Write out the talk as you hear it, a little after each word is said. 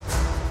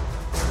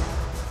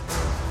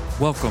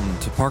Welcome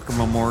to Parker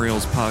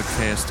Memorial's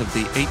podcast of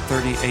the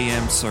 8:30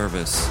 a.m.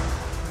 service.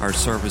 Our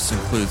service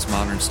includes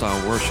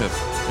modern-style worship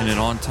and an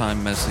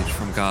on-time message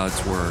from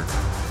God's Word.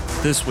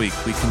 This week,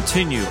 we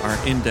continue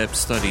our in-depth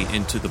study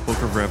into the book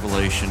of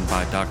Revelation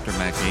by Dr.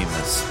 Mac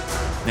Amos.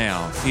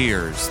 Now,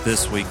 here's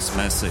this week's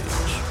message.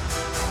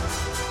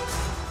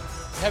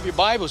 Have your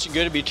Bibles, you're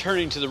going to be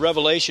turning to the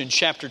Revelation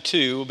chapter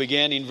 2,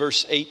 beginning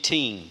verse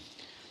 18,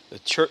 the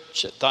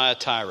church at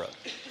Thyatira.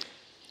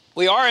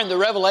 We are in the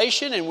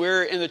Revelation, and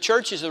we're in the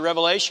churches of the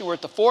Revelation. We're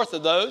at the fourth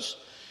of those.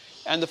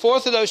 And the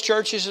fourth of those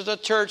churches is the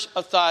church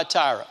of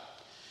Thyatira.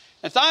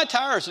 And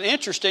Thyatira is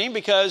interesting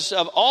because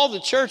of all the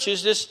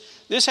churches,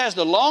 this has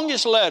the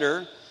longest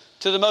letter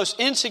to the most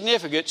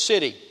insignificant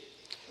city.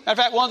 In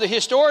fact, one of the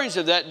historians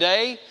of that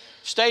day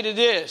stated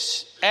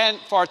this: and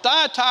for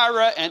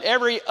Thyatira and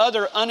every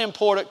other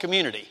unimportant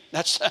community.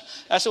 That's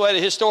the way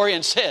the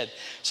historian said.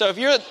 So if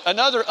you're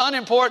another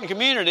unimportant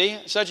community,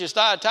 such as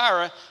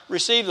Thyatira,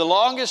 receive the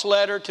longest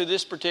letter to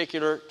this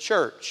particular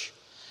church.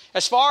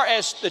 As far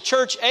as the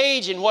church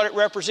age and what it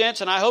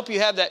represents, and I hope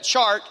you have that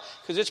chart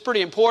because it's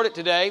pretty important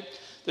today.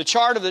 The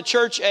chart of the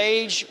church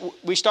age,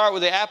 we start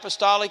with the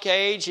apostolic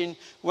age and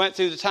went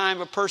through the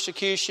time of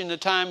persecution, the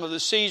time of the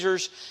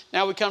Caesars.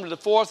 Now we come to the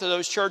fourth of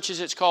those churches.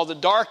 It's called the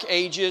dark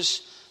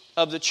ages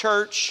of the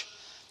church.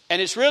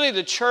 And it's really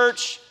the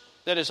church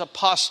that is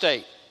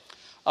apostate.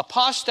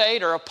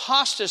 Apostate or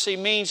apostasy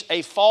means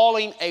a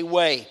falling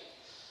away.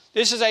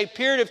 This is a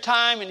period of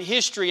time in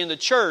history in the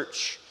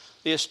church,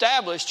 the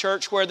established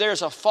church, where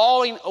there's a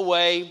falling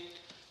away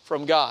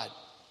from God.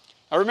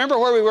 I remember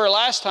where we were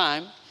last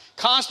time.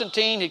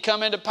 Constantine had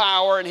come into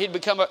power and he'd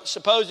become a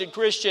supposed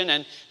Christian,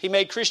 and he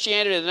made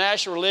Christianity the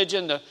national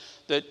religion.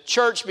 The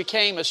church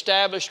became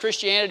established.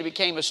 Christianity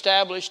became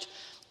established.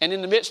 And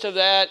in the midst of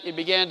that, it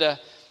began to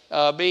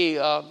be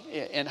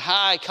in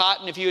high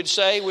cotton, if you would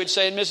say. We'd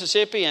say in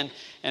Mississippi.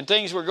 And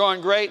things were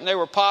going great and they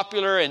were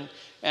popular.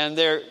 And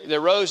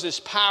there rose this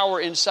power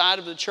inside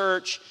of the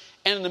church.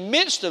 And in the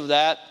midst of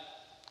that,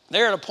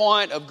 they're at a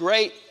point of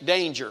great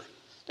danger.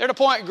 They're at a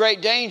point of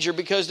great danger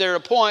because they're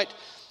at a point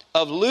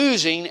of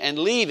losing and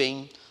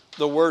leaving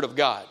the Word of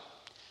God.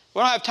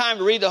 We don't have time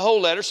to read the whole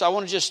letter, so I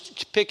want to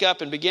just pick up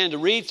and begin to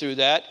read through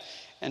that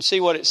and see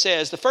what it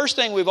says. The first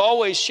thing we've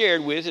always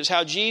shared with is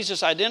how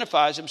Jesus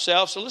identifies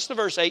himself. So listen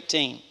to verse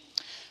 18,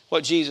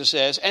 what Jesus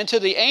says. And to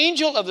the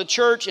angel of the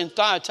church in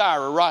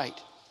Thyatira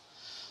write,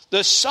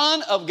 the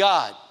Son of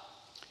God,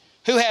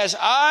 who has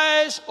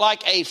eyes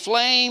like a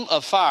flame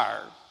of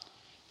fire,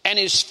 and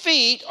his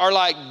feet are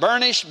like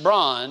burnished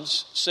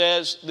bronze,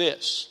 says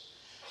this.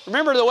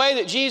 Remember, the way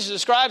that Jesus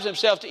describes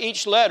himself to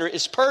each letter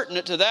is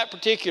pertinent to that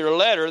particular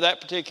letter,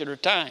 that particular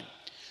time.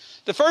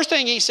 The first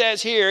thing he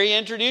says here, he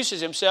introduces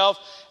himself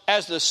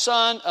as the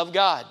Son of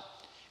God.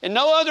 In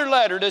no other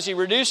letter does he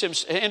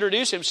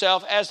introduce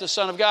himself as the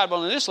Son of God,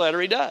 but in this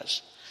letter he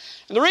does.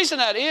 And the reason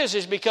that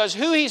is because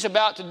who he's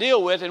about to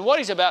deal with and what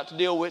he's about to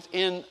deal with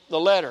in the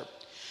letter.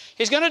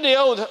 He's going to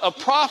deal with a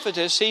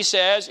prophetess, he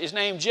says, is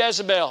named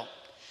Jezebel.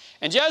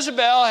 And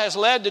Jezebel has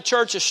led the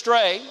church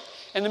astray.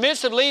 In the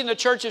midst of leading the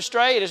church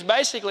astray, it has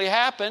basically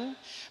happened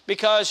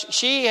because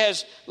she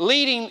is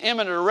leading them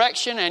in a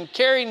direction and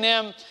carrying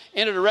them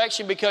in a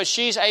direction because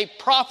she's a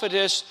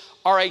prophetess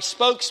or a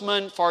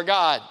spokesman for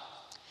God.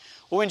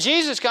 Well, when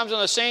Jesus comes on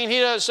the scene,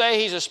 he doesn't say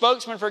he's a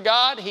spokesman for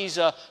God, he's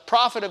a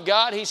prophet of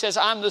God. He says,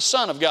 I'm the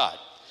Son of God.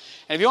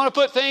 And if you want to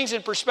put things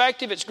in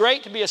perspective, it's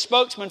great to be a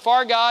spokesman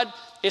for God.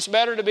 It's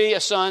better to be a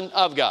son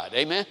of God.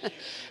 Amen?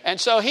 And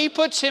so he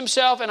puts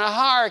himself in a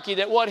hierarchy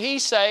that what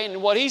he's saying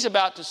and what he's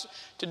about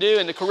to do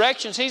and the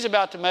corrections he's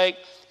about to make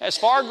has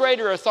far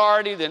greater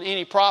authority than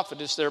any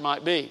prophetess there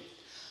might be.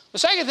 The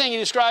second thing he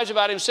describes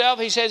about himself,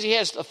 he says he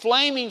has the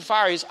flaming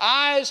fire. His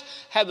eyes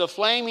have the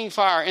flaming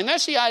fire. And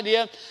that's the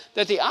idea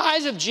that the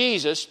eyes of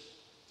Jesus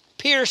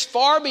pierce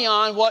far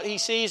beyond what he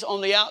sees on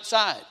the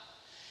outside.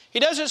 He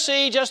doesn't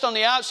see just on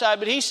the outside,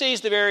 but he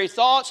sees the very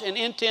thoughts and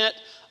intent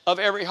of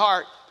every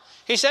heart.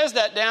 He says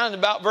that down in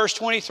about verse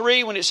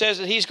 23 when it says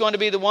that he's going to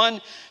be the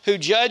one who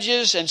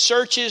judges and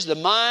searches the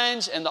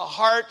minds and the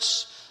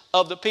hearts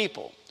of the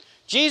people.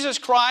 Jesus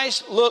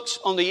Christ looks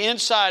on the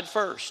inside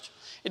first.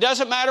 It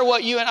doesn't matter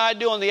what you and I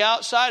do on the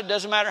outside. It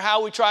doesn't matter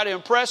how we try to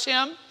impress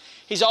him.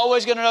 He's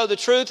always going to know the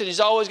truth, and he's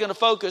always going to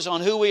focus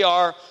on who we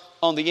are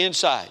on the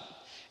inside.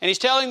 And he's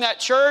telling that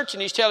church,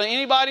 and he's telling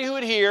anybody who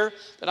would hear,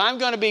 that I'm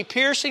going to be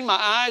piercing. My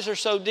eyes are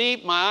so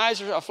deep, my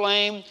eyes are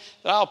aflame,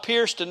 that I'll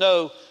pierce to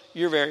know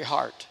your very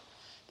heart.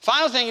 The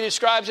final thing he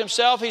describes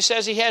himself, he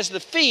says he has the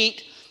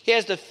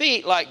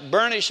feet like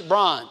burnished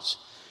bronze.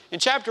 In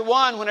chapter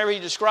 1, whenever he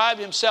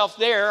described himself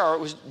there,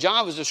 or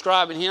John was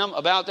describing him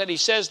about that, he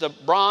says the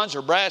bronze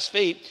or brass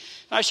feet.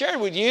 And I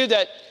shared with you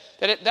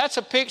that's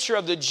a picture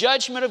of the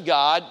judgment of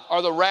God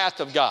or the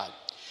wrath of God.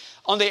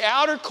 On the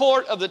outer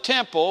court of the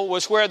temple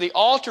was where the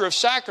altar of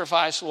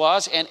sacrifice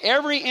was, and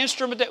every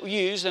instrument that was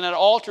used in that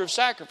altar of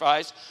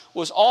sacrifice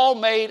was all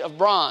made of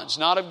bronze,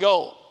 not of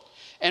gold.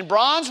 And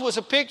bronze was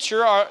a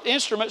picture or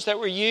instruments that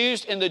were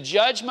used in the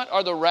judgment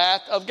or the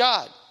wrath of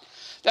God.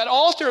 That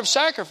altar of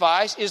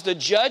sacrifice is the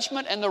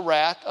judgment and the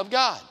wrath of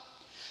God.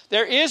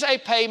 There is a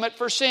payment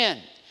for sin.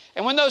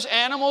 And when those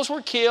animals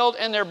were killed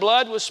and their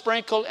blood was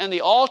sprinkled and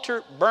the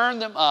altar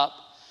burned them up,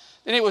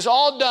 then it was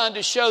all done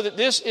to show that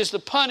this is the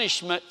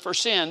punishment for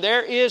sin.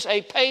 There is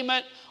a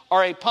payment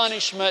or a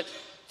punishment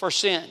for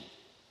sin.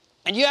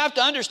 And you have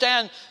to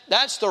understand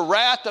that's the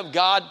wrath of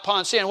God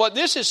upon sin. What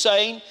this is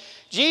saying,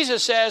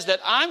 Jesus says that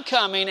I'm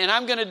coming and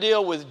I'm going to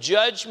deal with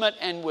judgment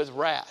and with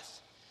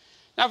wrath.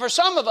 Now for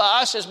some of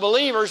us as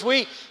believers,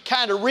 we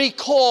kind of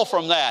recoil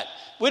from that.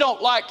 We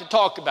don't like to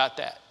talk about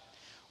that.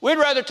 We'd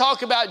rather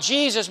talk about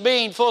Jesus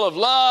being full of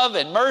love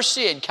and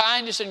mercy and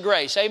kindness and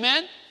grace.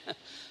 Amen?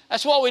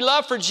 That's what we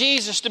love for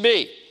Jesus to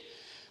be.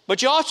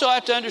 But you also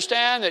have to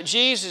understand that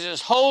Jesus is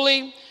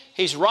holy,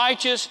 He's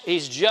righteous,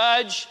 He's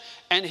judge,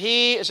 and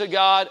He is a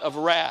God of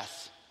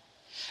wrath.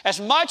 As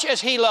much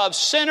as He loves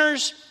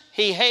sinners,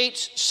 He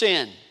hates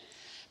sin.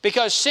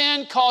 Because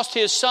sin cost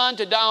His Son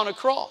to die on a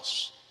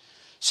cross.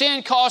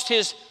 Sin cost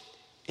His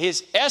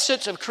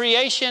essence of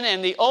creation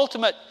and the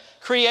ultimate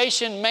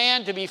creation,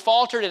 man, to be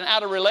faltered and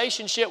out of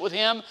relationship with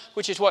Him,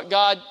 which is what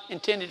God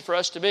intended for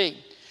us to be.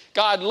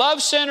 God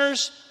loves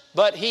sinners,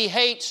 but He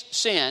hates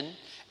sin,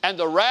 and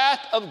the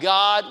wrath of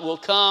God will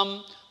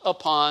come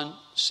upon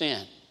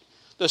sin.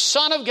 The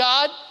Son of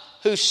God,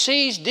 who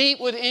sees deep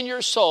within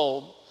your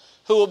soul,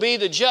 who will be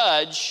the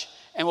judge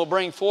and will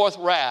bring forth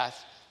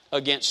wrath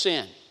against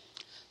sin.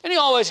 And He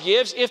always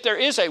gives, if there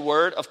is a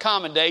word of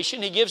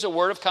commendation, He gives a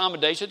word of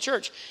commendation to the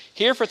church.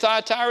 Here for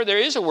Thyatira, there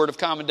is a word of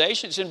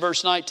commendation. It's in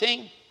verse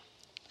 19.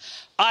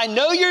 I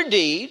know your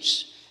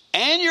deeds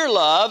and your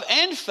love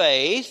and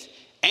faith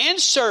and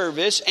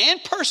service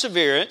and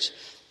perseverance,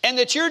 and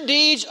that your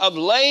deeds of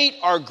late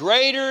are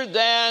greater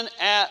than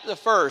at the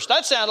first.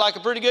 That sounds like a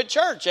pretty good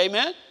church,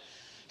 amen?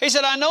 He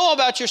said, I know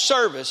about your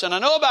service, and I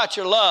know about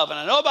your love, and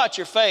I know about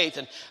your faith,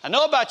 and I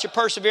know about your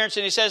perseverance.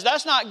 And he says,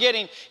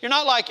 you're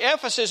not like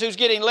Ephesus, who's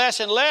getting less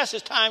and less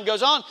as time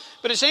goes on,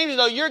 but it seems as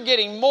though you're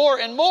getting more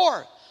and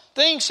more.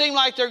 Things seem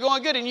like they're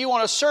going good, and you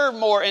want to serve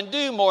more and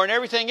do more and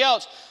everything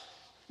else.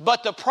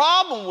 But the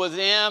problem with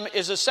them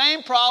is the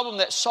same problem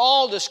that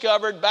Saul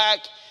discovered back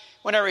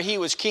whenever he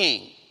was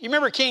king. You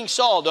remember King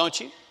Saul, don't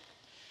you?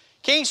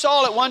 King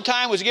Saul at one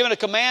time was given a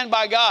command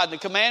by God. The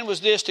command was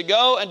this, to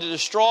go and to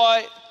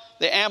destroy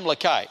the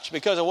Amalekites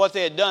because of what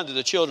they had done to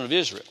the children of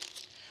Israel.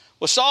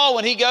 Well, Saul,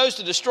 when he goes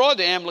to destroy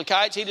the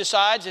Amalekites, he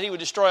decides that he would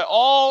destroy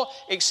all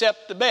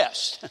except the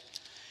best.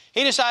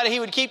 He decided he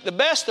would keep the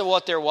best of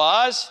what there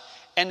was,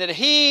 and that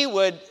he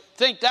would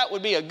think that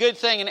would be a good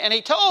thing. And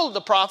he told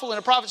the prophet, when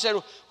the prophet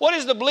said, what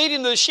is the bleating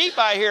of the sheep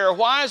I hear? Or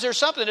why is there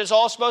something that's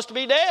all supposed to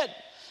be dead?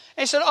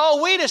 And he said,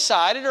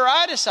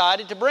 I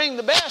decided to bring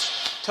the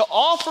best, to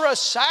offer a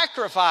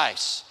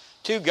sacrifice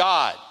to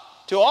God.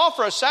 To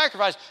offer a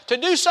sacrifice, to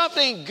do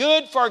something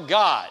good for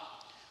God.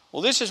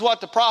 Well, this is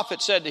what the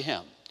prophet said to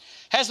him.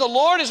 Has the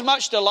Lord as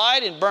much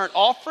delight in burnt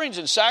offerings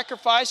and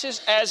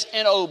sacrifices as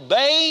in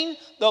obeying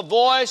the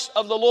voice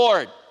of the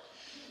Lord?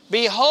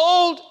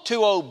 Behold,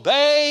 to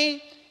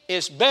obey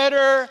is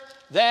better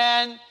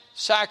than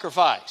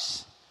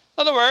sacrifice.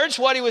 In other words,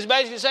 what he was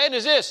basically saying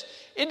is this.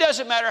 It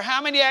doesn't matter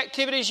how many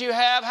activities you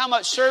have, how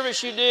much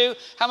service you do,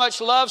 how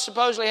much love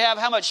supposedly you have,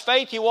 how much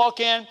faith you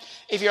walk in.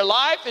 If your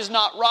life is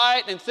not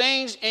right and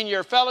things in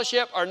your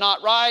fellowship are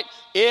not right,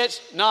 it's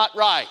not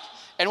right.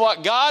 And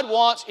what God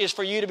wants is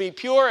for you to be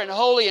pure and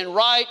holy and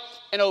right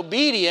and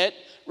obedient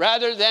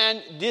rather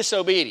than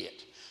disobedient.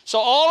 So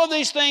all of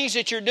these things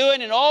that you're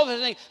doing and all of the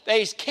things,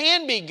 they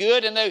can be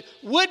good and they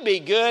would be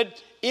good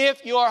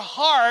if your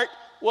heart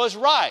was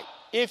right,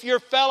 if your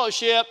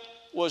fellowship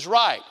was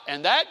right.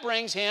 And that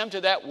brings him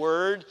to that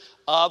word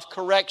of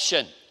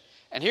correction.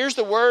 And here's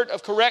the word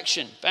of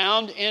correction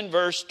found in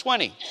verse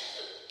 20.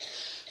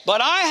 But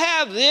I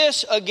have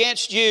this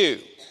against you,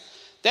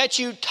 that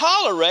you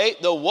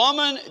tolerate the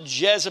woman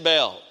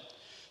Jezebel,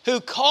 who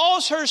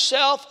calls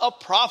herself a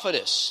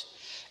prophetess,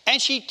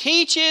 and she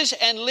teaches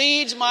and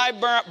leads my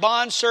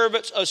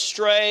bondservants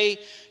astray,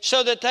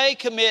 so that they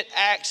commit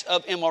acts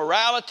of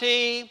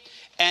immorality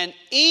and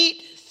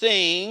eat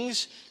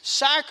things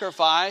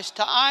sacrificed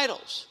to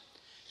idols.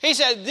 He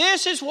said,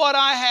 this is what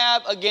I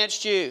have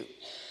against you.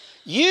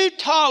 You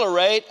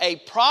tolerate a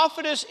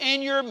prophetess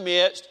in your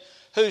midst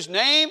whose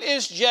name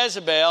is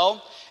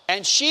Jezebel,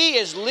 and she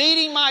is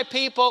leading my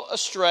people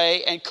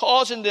astray and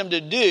causing them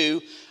to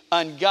do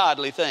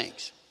ungodly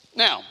things.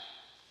 Now,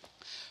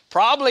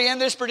 probably in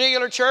this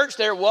particular church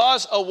there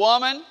was a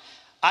woman.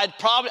 I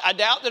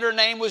doubt that her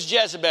name was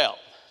Jezebel.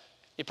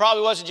 It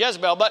probably wasn't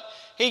Jezebel, but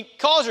he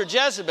calls her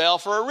Jezebel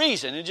for a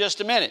reason in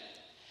just a minute.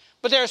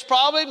 But there's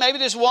probably maybe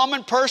this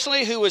woman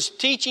personally who was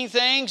teaching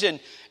things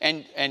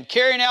and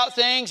carrying out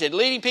things and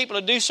leading people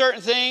to do certain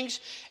things,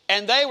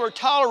 and they were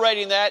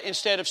tolerating that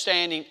instead of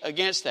standing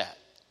against that.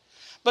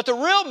 But the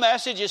real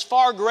message is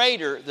far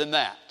greater than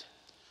that.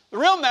 The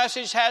real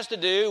message has to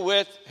do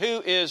with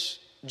who is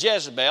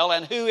Jezebel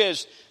and who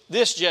is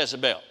this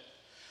Jezebel.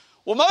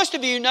 Well, most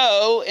of you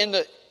know in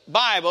the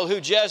Bible who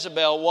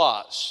Jezebel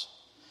was.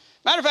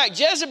 Matter of fact,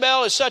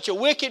 Jezebel is such a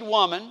wicked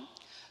woman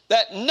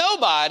that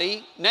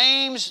nobody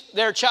names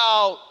their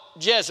child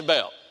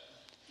Jezebel.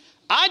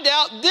 I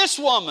doubt this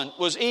woman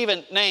was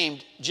even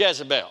named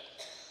Jezebel.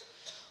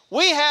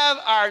 We have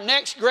our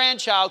next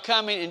grandchild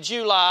coming in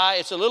July.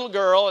 It's a little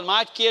girl, and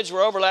my kids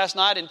were over last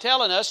night and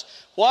telling us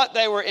what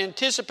they were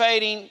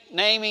anticipating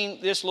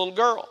naming this little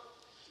girl.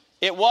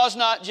 It was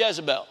not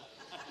Jezebel.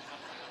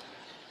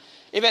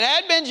 If it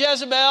had been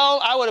Jezebel,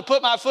 I would have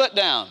put my foot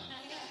down.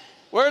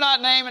 We're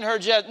not naming her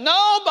Jezebel.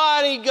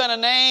 Nobody going to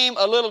name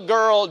a little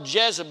girl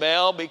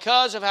Jezebel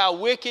because of how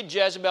wicked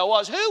Jezebel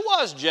was. Who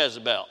was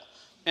Jezebel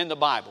in the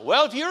Bible?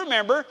 Well, if you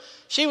remember,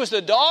 she was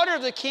the daughter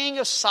of the king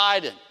of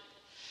Sidon.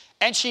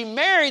 And she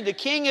married the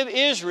king of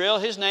Israel.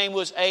 His name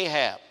was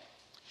Ahab.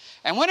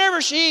 And whenever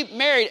she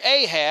married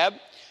Ahab,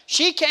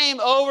 she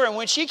came over, and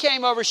when she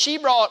came over, she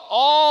brought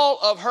all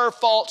of her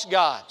false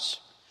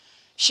gods.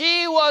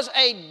 She was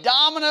a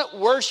dominant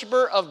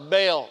worshiper of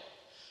Baal.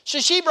 So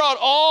she brought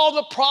all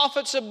the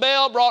prophets of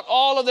Baal, brought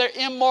all of their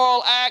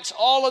immoral acts,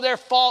 all of their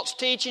false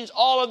teachings,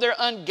 all of their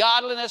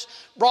ungodliness,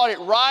 brought it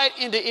right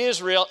into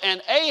Israel,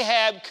 and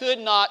Ahab could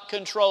not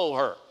control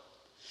her.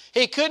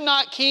 He could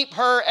not keep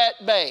her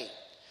at bay.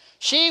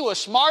 She was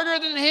smarter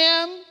than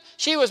him,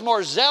 she was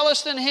more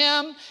zealous than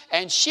him,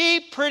 and she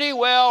pretty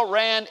well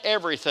ran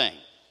everything.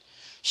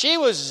 She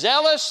was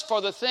zealous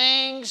for the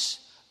things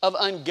of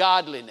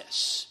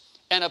ungodliness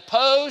and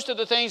opposed to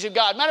the things of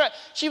God. Matter of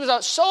fact, she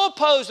was so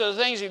opposed to the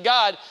things of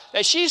God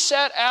that she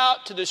set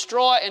out to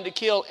destroy and to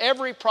kill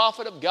every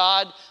prophet of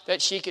God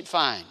that she could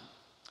find.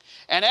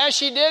 And as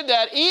she did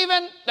that,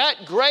 even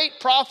that great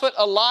prophet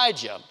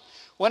Elijah,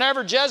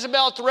 whenever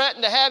Jezebel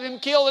threatened to have him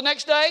killed the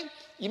next day,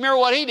 you remember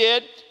what he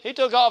did? He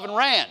took off and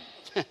ran.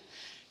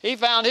 He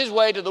found his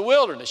way to the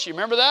wilderness. You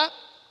remember that?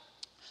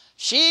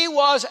 She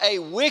was a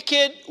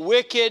wicked,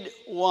 wicked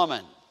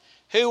woman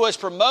who was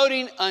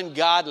promoting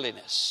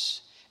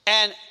ungodliness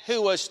and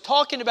who was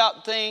talking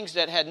about things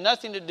that had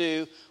nothing to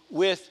do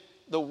with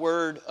the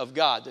Word of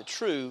God, the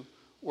true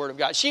Word of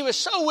God. She was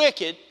so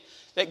wicked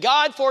that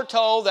God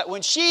foretold that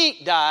when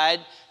she died,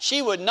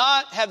 she would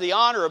not have the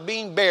honor of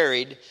being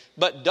buried,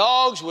 but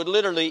dogs would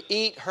literally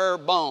eat her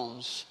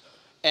bones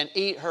and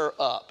eat her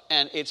up.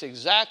 And it's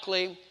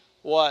exactly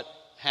what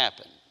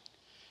happened.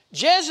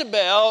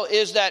 Jezebel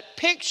is that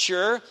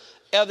picture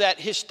of that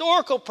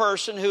historical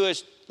person who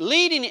is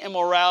leading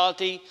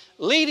immorality,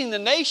 leading the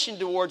nation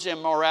towards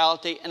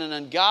immorality, and an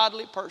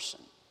ungodly person.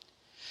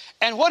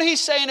 And what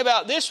he's saying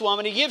about this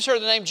woman, he gives her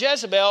the name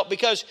Jezebel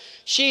because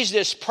she's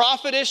this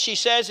prophetess. She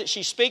says that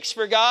she speaks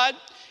for God,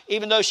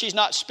 even though she's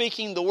not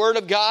speaking the Word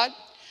of God.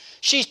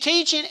 She's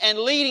teaching and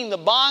leading the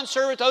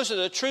bondservants. Those are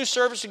the true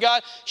servants of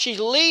God. She's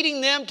leading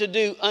them to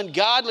do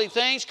ungodly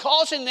things,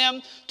 causing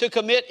them to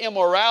commit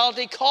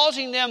immorality,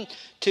 causing them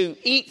to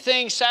eat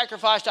things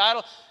sacrificed to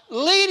idols,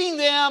 leading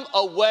them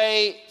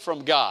away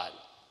from God.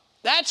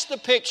 That's the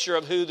picture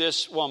of who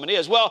this woman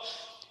is. Well,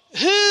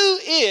 who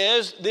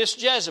is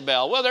this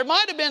Jezebel? Well, there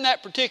might have been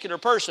that particular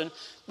person,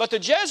 but the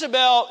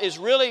Jezebel is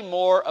really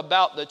more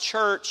about the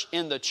church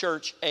in the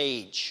church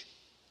age.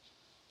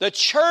 The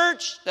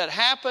church that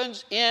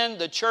happens in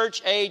the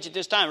church age at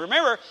this time.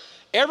 Remember,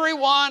 every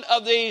one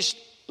of these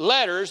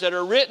letters that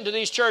are written to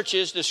these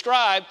churches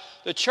describe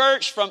the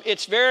church from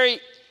its very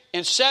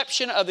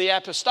inception of the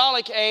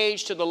apostolic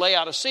age to the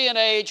Laodicean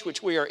age,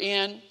 which we are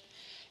in.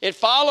 It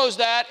follows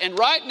that, and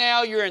right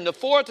now you're in the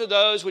fourth of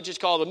those, which is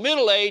called the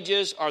Middle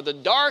Ages, or the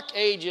Dark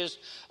Ages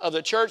of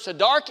the church, the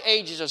Dark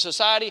Ages of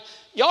society.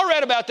 Y'all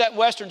read about that in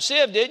Western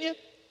Civ, didn't you?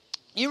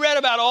 You read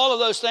about all of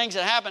those things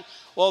that happened.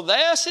 Well,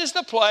 this is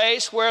the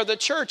place where the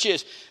church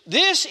is.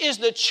 This is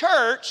the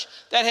church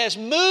that has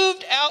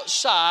moved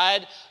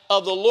outside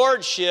of the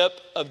lordship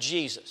of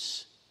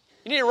Jesus.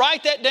 You need to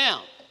write that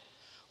down.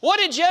 What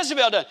had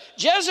Jezebel done?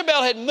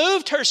 Jezebel had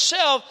moved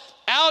herself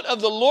out of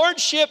the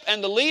lordship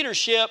and the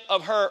leadership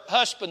of her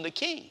husband, the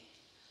king.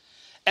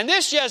 And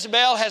this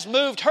Jezebel has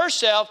moved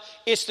herself.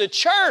 It's the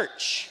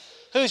church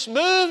who's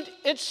moved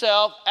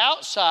itself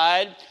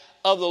outside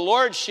of the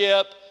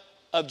lordship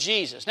of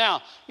Jesus.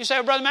 Now, you say,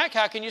 well, Brother Mac,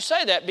 how can you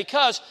say that?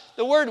 Because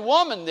the word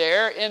woman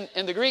there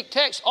in the Greek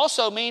text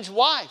also means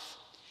wife.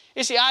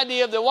 It's the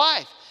idea of the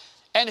wife.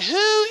 And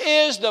who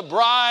is the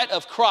bride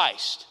of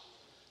Christ?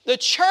 The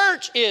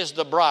church is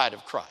the bride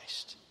of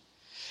Christ.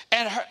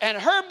 And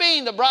her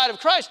being the bride of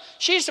Christ,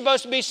 she's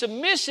supposed to be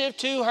submissive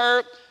to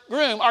her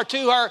groom or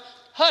to her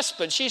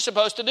husband. She's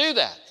supposed to do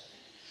that.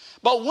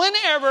 But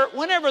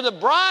whenever the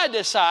bride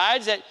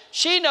decides that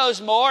she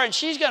knows more and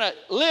she's going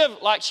to live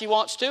like she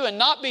wants to and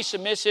not be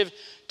submissive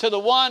to the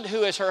one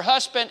who is her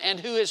husband and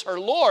who is her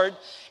Lord,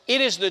 it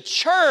is the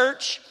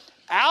church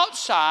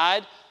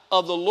outside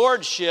of the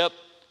lordship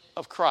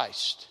of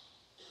Christ.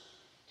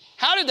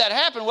 How did that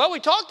happen? Well, we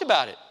talked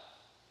about it.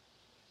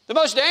 The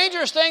most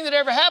dangerous thing that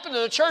ever happened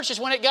to the church is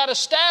when it got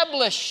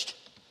established.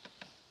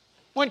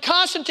 When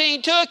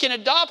Constantine took and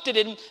adopted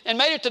it and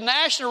made it the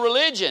national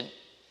religion.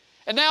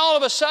 And now all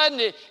of a sudden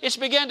it's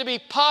begun to be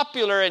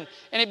popular and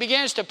it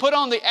begins to put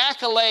on the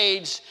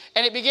accolades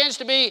and it begins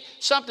to be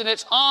something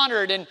that's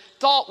honored and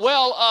thought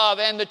well of.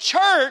 And the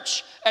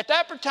church at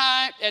that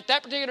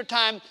particular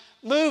time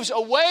moves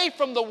away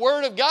from the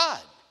Word of God.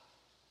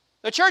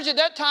 The church at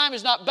that time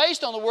is not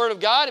based on the Word of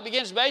God. It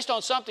begins based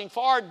on something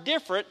far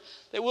different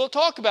that we'll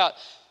talk about.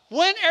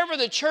 Whenever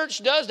the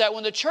church does that,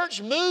 when the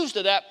church moves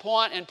to that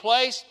point and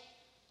place,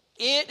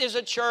 it is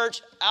a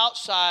church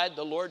outside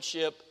the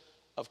lordship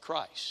of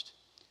Christ.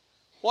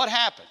 What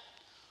happened?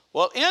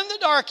 Well, in the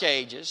Dark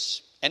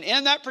Ages and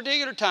in that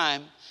particular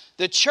time,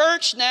 the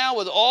church now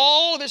with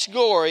all of its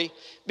glory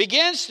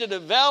begins to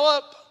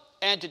develop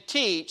and to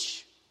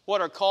teach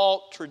what are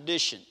called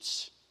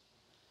traditions.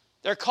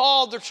 They're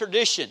called the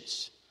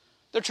traditions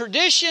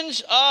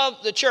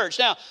of the church.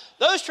 Now,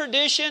 those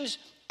traditions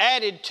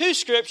added to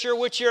Scripture,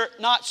 which you're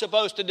not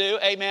supposed to do.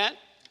 Amen?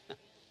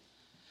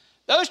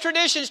 Those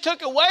traditions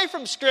took away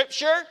from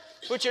Scripture,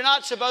 which you're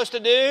not supposed to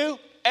do.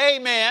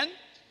 Amen.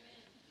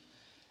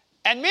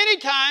 And many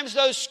times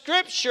those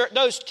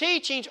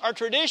teachings or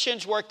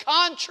traditions were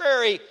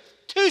contrary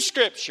to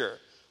Scripture,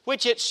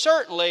 which it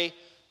certainly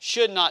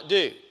should not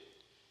do.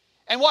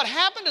 And what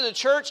happened to the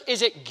church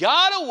is it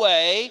got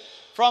away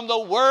from the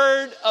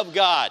Word of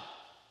God.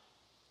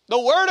 The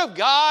Word of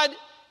God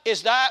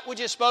is that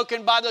which is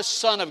spoken by the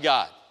Son of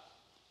God.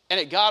 And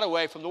it got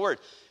away from the Word.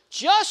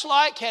 Just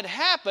like had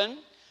happened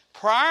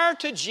prior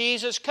to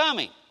Jesus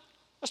coming.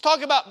 Let's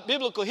talk about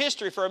biblical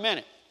history for a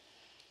minute.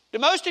 Do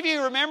most of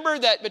you remember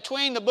that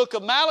between the book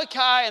of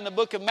Malachi and the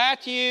book of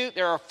Matthew,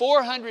 there are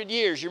 400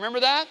 years? You remember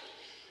that?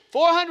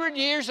 400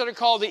 years that are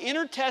called the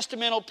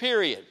intertestamental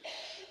period.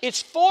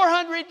 It's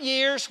 400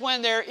 years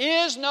when there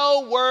is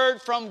no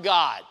word from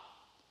God.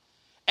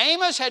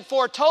 Amos had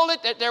foretold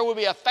it that there will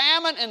be a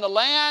famine in the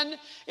land.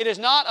 It is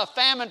not a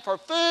famine for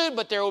food,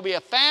 but there will be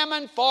a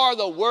famine for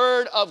the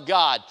Word of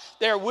God.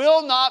 There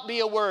will not be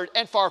a word.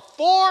 And for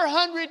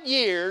 400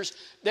 years,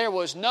 there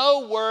was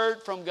no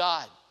word from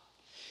God.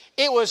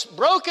 It was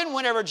broken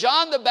whenever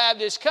John the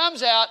Baptist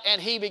comes out and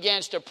he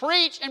begins to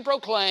preach and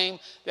proclaim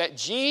that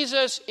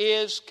Jesus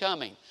is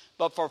coming.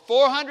 But for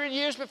 400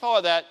 years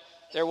before that,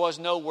 there was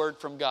no word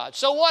from God.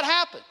 So what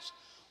happens?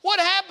 What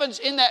happens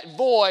in that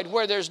void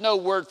where there's no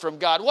word from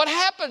God? What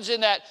happens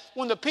in that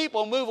when the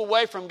people move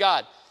away from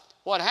God?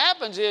 What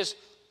happens is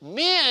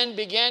men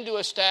began to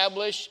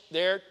establish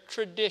their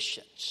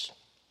traditions.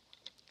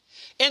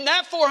 In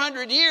that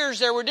 400 years,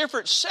 there were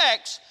different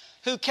sects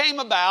who came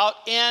about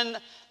in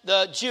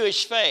the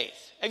Jewish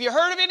faith. Have you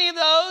heard of any of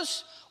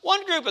those?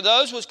 One group of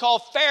those was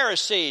called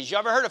Pharisees. You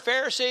ever heard of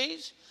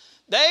Pharisees?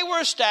 They were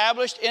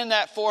established in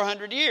that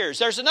 400 years.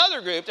 There's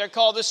another group, they're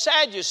called the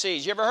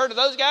Sadducees. You ever heard of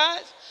those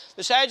guys?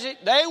 The Sadducees,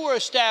 they were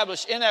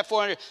established in that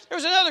 400. There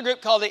was another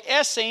group called the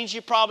Essenes.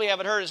 You probably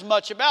haven't heard as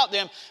much about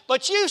them,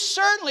 but you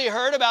certainly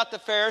heard about the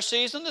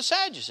Pharisees and the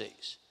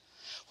Sadducees.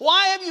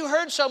 Why have you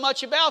heard so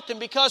much about them?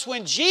 Because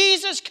when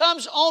Jesus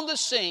comes on the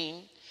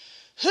scene,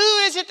 who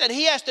is it that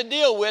he has to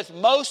deal with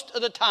most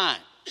of the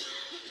time?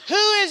 Who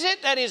is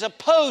it that is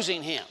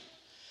opposing him?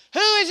 Who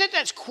is it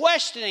that's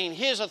questioning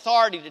his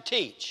authority to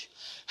teach?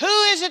 Who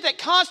is it that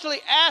constantly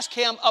asks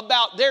him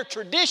about their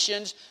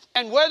traditions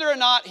and whether or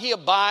not he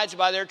abides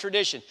by their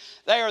tradition?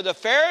 They are the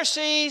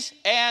Pharisees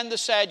and the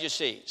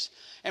Sadducees.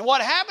 And what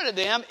happened to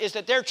them is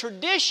that their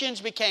traditions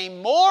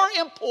became more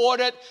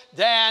important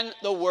than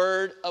the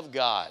Word of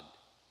God.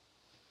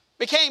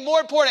 Became more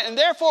important. And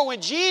therefore,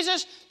 when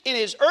Jesus, in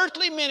his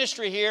earthly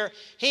ministry here,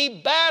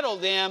 he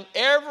battled them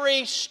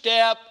every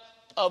step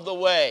of the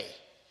way.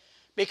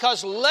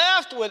 Because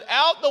left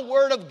without the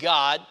Word of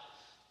God,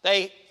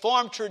 they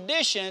form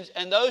traditions,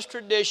 and those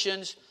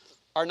traditions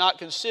are not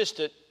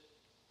consistent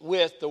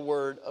with the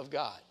Word of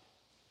God.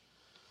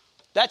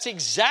 That's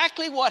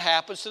exactly what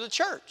happens to the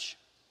church.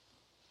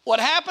 What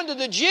happened to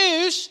the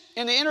Jews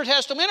in the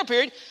intertestamental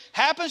period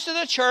happens to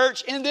the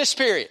church in this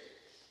period.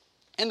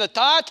 In the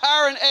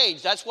Thyatiran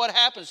age, that's what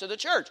happens to the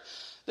church.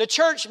 The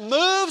church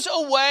moves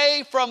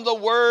away from the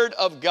Word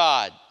of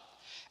God.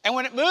 And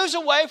when it moves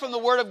away from the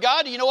Word of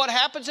God, do you know what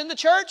happens in the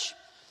church?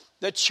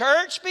 The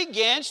church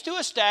begins to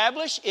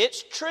establish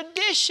its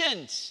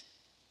traditions.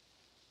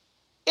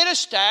 It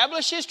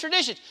establishes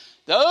traditions.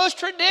 Those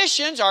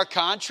traditions are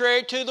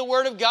contrary to the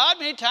Word of God,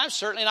 many times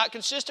certainly not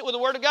consistent with the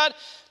Word of God.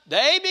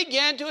 They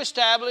began to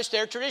establish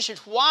their traditions.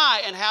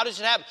 Why and how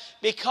does it happen?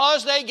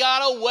 Because they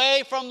got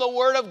away from the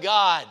Word of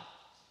God.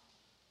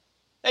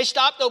 They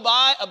stopped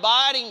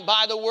abiding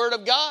by the Word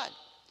of God.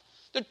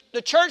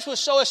 The church was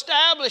so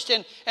established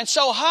and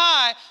so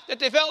high that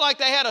they felt like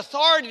they had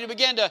authority to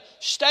begin to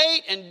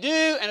state and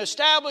do and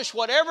establish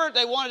whatever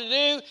they wanted to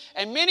do.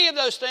 And many of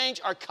those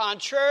things are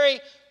contrary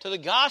to the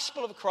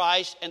gospel of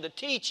Christ and the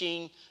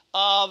teaching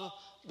of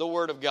the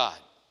Word of God.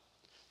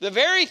 The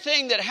very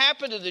thing that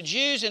happened to the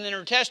Jews in the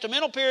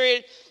intertestamental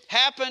period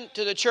happened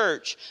to the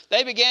church.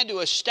 They began to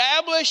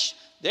establish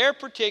their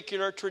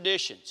particular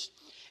traditions.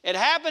 It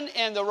happened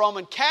in the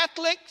Roman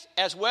Catholics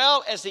as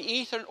well as the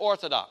Eastern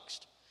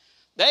Orthodox.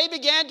 They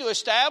began to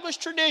establish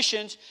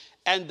traditions,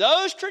 and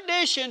those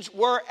traditions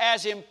were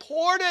as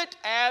important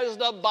as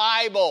the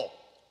Bible.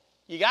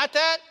 You got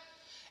that?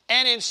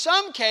 And in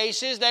some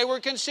cases, they were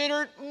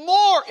considered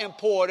more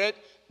important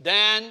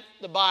than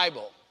the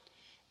Bible.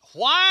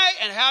 Why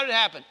and how did it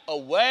happen?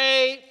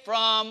 Away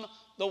from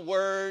the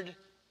Word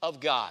of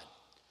God.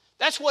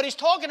 That's what he's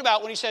talking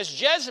about when he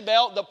says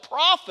Jezebel, the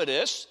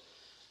prophetess.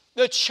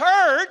 The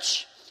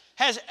church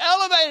has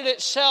elevated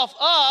itself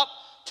up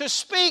to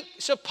speak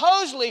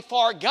supposedly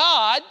for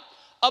God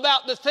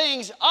about the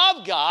things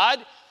of God,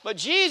 but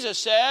Jesus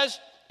says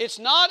it's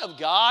not of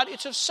God,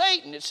 it's of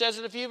Satan. It says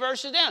it a few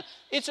verses down.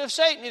 It's of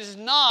Satan, it is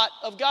not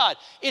of God.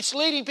 It's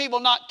leading people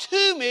not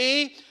to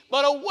me,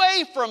 but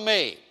away from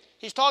me.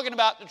 He's talking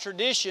about the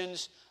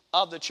traditions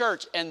of the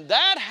church, and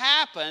that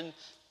happened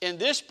in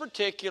this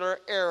particular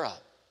era.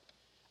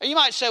 And you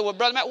might say, well,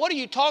 Brother Matt, what are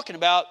you talking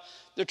about,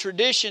 the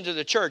traditions of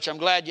the church? I'm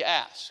glad you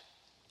asked.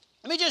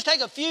 Let me just take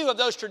a few of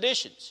those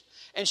traditions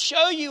and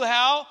show you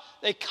how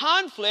they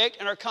conflict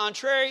and are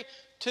contrary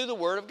to the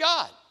Word of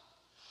God.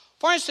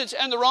 For instance,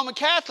 in the Roman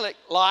Catholic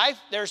life,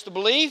 there's the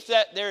belief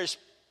that there's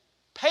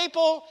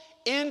papal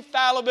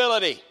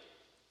infallibility.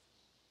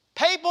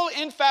 Papal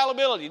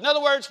infallibility. In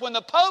other words, when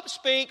the Pope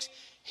speaks,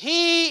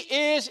 he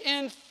is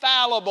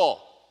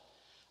infallible.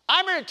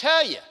 I'm here to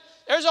tell you,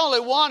 there's only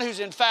one who's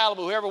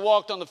infallible who ever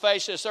walked on the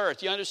face of this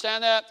earth. You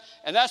understand that?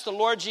 And that's the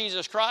Lord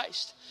Jesus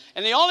Christ.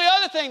 And the only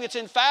other thing that's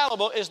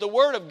infallible is the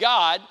Word of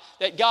God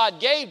that God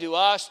gave to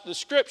us, the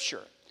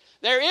Scripture.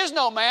 There is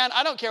no man,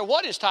 I don't care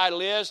what his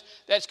title is,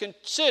 that's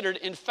considered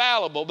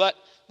infallible, but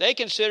they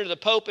consider the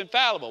Pope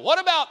infallible.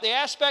 What about the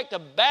aspect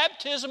of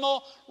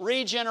baptismal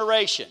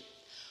regeneration?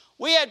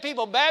 We had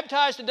people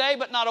baptized today,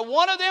 but not a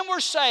one of them were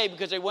saved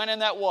because they went in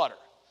that water.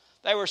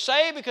 They were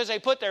saved because they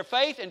put their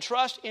faith and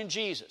trust in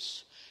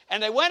Jesus.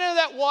 And they went into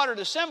that water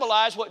to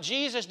symbolize what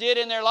Jesus did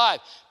in their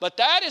life. But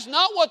that is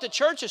not what the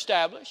church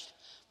established.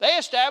 They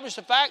established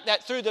the fact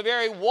that through the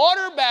very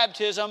water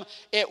baptism,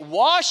 it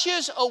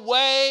washes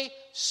away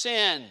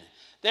sin.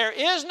 There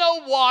is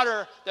no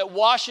water that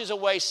washes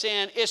away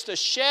sin. It's the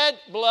shed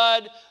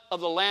blood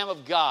of the Lamb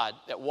of God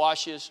that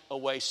washes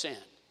away sin.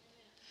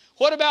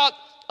 What about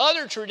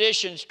other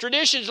traditions?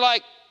 Traditions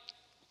like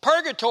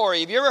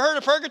purgatory. Have you ever heard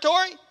of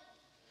purgatory?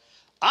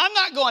 I'm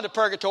not going to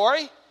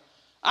purgatory.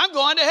 I'm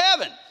going to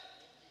heaven.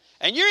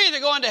 And you're either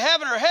going to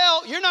heaven or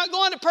hell. You're not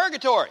going to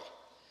purgatory.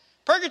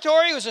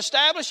 Purgatory was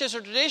established as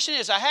a tradition.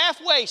 It's a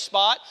halfway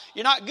spot.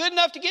 You're not good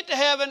enough to get to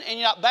heaven, and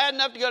you're not bad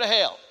enough to go to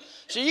hell.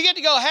 So you get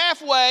to go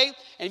halfway,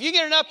 and if you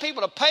get enough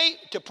people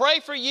to pray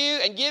for you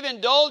and give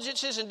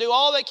indulgences and do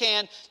all they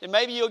can, then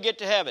maybe you'll get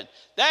to heaven.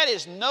 That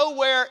is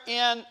nowhere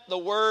in the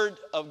Word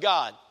of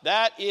God.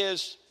 That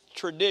is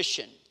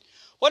tradition.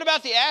 What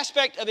about the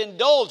aspect of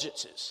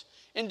indulgences?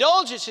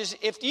 Indulgences,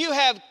 if you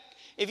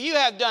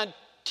have done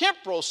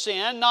temporal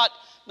sin, not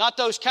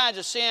those kinds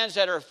of sins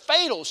that are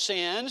fatal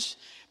sins,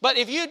 but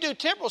if you do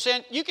temporal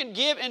sin, you can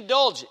give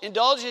indulgence.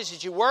 Indulgence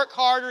is you work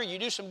harder, you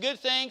do some good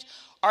things,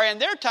 or in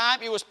their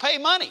time, it was pay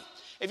money.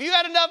 If you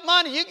had enough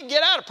money, you can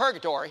get out of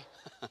purgatory.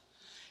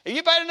 If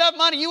you paid enough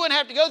money, you wouldn't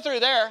have to go through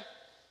there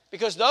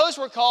because those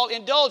were called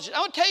indulgences.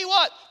 I'm going to tell you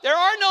what, there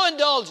are no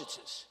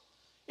indulgences.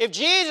 If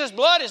Jesus'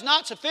 blood is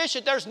not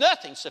sufficient, there's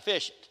nothing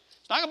sufficient.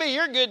 It's not going to be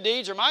your good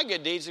deeds or my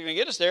good deeds that are going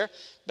to get us there,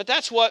 but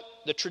that's what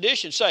the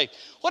traditions say.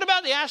 What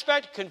about the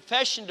aspect of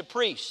confession to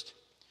priest?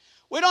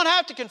 We don't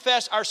have to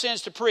confess our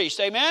sins to priests,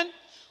 amen?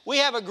 We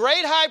have a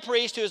great high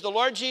priest who is the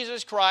Lord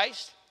Jesus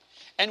Christ,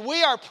 and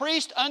we are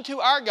priests unto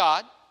our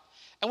God,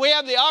 and we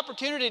have the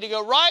opportunity to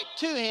go right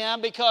to him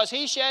because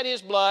he shed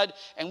his blood,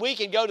 and we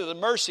can go to the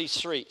mercy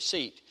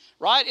seat,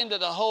 right into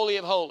the Holy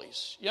of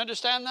Holies. You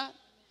understand that?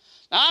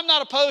 Now, I'm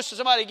not opposed to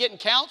somebody getting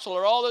counsel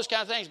or all those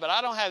kind of things, but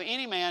I don't have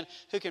any man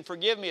who can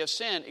forgive me of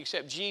sin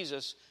except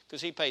Jesus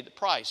because he paid the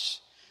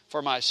price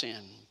for my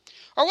sin.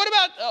 Or what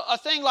about a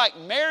thing like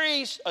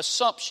Mary's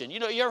Assumption?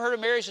 You ever heard of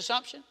Mary's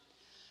Assumption?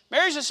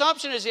 Mary's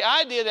Assumption is the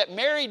idea that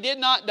Mary did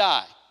not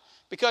die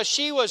because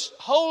she was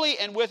holy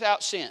and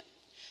without sin.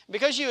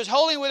 Because she was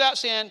holy and without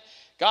sin,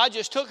 God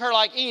just took her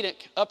like Enoch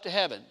up to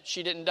heaven.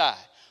 She didn't die.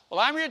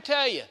 Well, I'm here to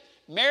tell you,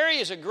 Mary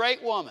is a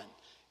great woman.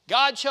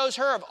 God chose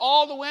her of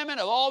all the women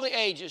of all the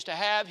ages to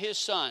have his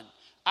son.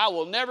 I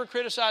will never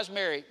criticize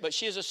Mary, but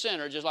she is a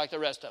sinner just like the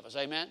rest of us.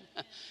 Amen?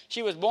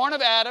 She was born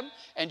of Adam,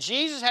 and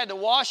Jesus had to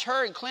wash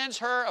her and cleanse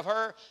her of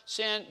her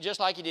sin just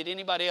like he did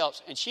anybody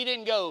else. And she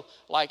didn't go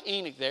like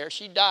Enoch there.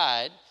 She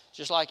died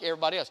just like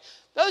everybody else.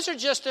 Those are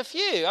just a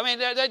few. I mean,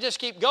 they just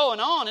keep going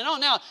on and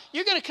on. Now,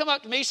 you're going to come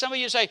up to me, some of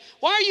you say,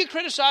 why are you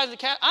criticizing the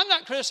Catholic? I'm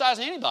not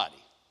criticizing anybody.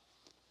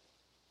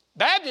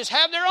 Baptists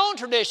have their own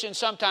traditions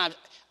sometimes.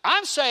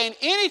 I'm saying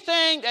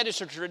anything that is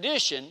a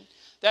tradition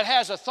that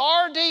has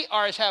authority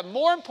or has have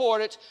more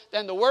importance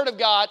than the Word of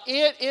God,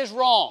 it is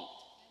wrong.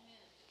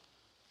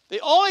 The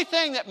only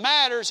thing that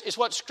matters is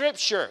what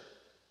Scripture.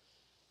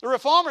 The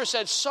Reformer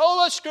said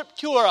sola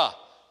scriptura,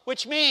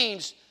 which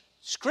means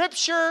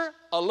Scripture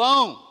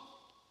alone.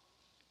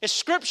 It's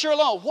Scripture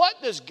alone. What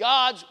does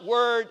God's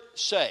Word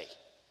say?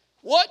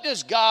 What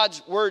does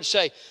God's word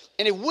say?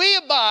 And if we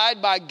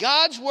abide by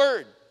God's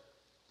word,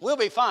 we'll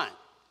be fine.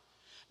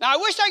 Now, I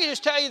wish I could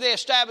just tell you they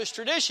established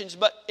traditions,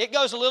 but it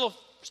goes a little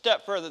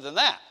step further than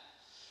that.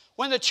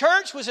 When the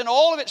church was in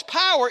all of its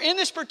power in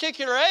this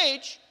particular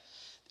age,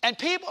 and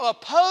people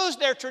opposed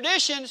their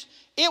traditions,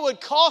 it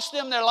would cost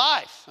them their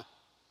life.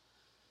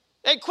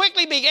 They'd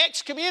quickly be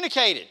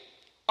excommunicated,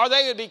 or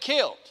they would be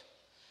killed.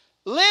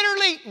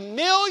 Literally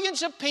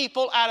millions of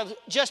people out of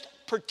just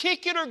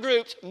particular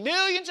groups,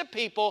 millions of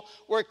people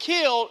were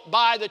killed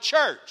by the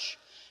church.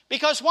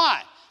 Because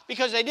why?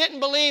 Because they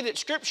didn't believe that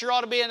Scripture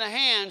ought to be in the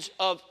hands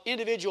of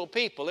individual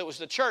people. It was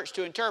the church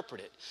to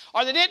interpret it.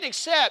 Or they didn't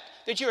accept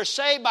that you are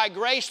saved by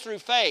grace through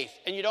faith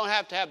and you don't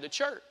have to have the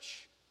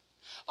church.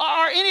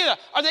 Or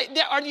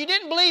you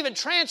didn't believe in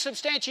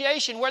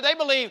transubstantiation, where they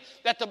believe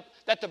that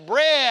the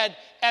bread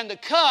and the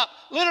cup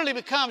literally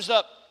becomes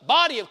the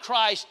body of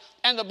Christ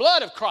and the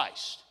blood of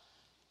Christ.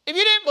 If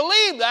you didn't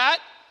believe that,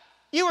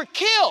 you were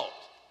killed.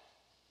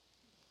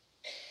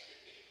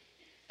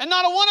 And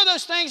not one of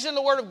those things in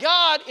the Word of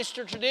God is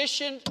the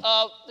tradition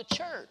of the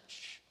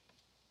church.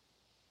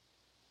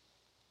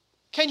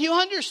 Can you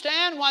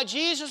understand why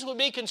Jesus would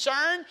be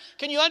concerned?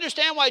 Can you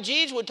understand why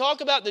Jesus would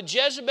talk about the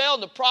Jezebel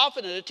and the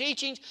prophet and the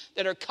teachings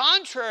that are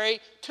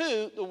contrary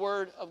to the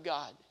Word of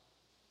God?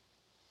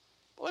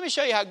 Well, let me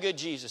show you how good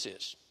Jesus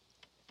is.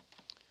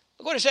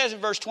 Look what it says in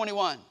verse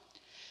 21.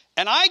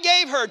 And I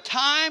gave her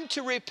time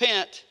to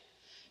repent,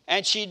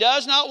 and she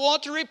does not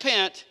want to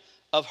repent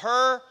of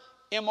her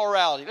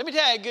immorality. Let me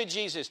tell you how good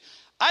Jesus is.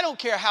 I don't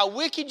care how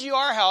wicked you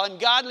are, how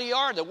ungodly you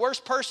are, the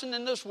worst person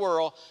in this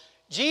world,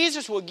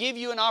 Jesus will give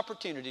you an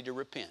opportunity to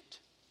repent.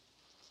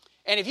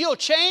 And if you'll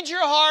change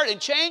your heart and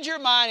change your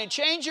mind and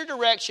change your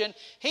direction,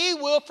 He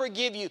will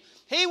forgive you.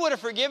 He would have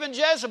forgiven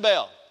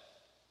Jezebel.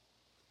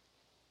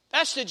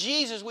 That's the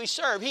Jesus we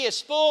serve. He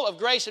is full of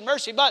grace and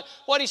mercy. But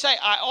what did He say?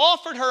 I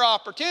offered her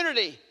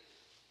opportunity,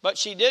 but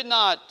she did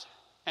not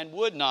and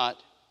would not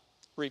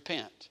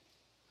repent.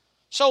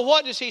 So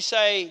what does He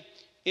say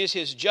is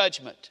His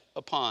judgment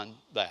upon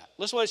that?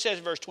 Listen to what it says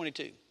in verse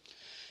 22.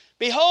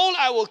 Behold,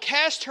 I will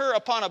cast her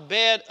upon a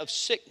bed of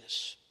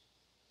sickness,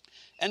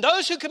 and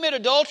those who commit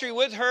adultery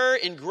with her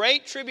in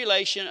great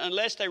tribulation,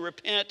 unless they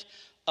repent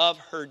of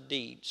her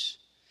deeds.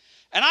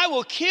 And I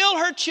will kill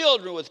her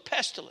children with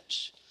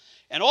pestilence.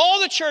 And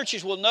all the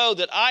churches will know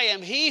that I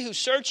am He who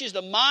searches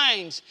the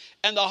minds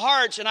and the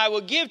hearts, and I will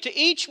give to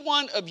each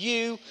one of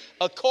you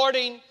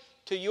according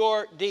to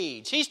your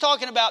deeds. He's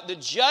talking about the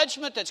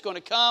judgment that's going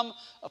to come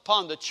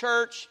upon the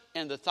church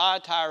in the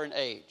Thyatiran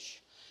age.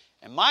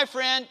 And my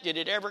friend, did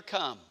it ever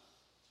come?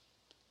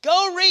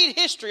 Go read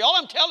history. All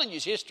I'm telling you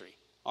is history.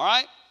 All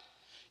right?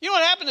 You know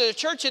what happened to the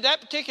church at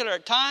that particular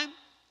time?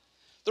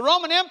 The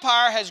Roman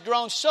Empire has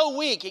grown so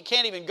weak it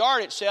can't even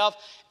guard itself.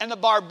 And the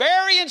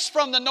barbarians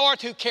from the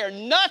north who care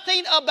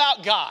nothing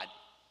about God,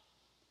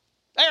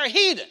 they are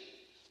heathen.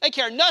 They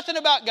care nothing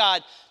about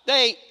God.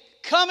 They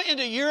come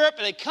into Europe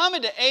and they come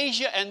into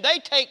Asia and they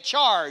take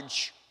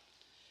charge.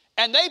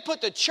 And they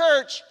put the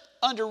church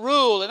under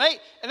rule. And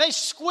they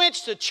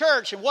squinch the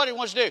church and what it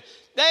wants to do.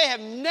 They have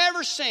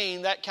never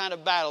seen that kind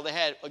of battle they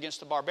had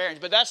against the barbarians.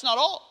 But that's not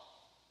all.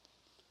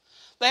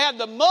 They have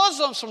the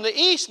Muslims from the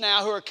east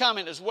now who are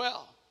coming as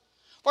well.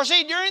 For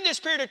see, during this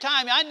period of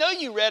time, I know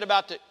you read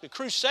about the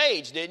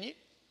Crusades, didn't you?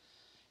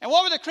 And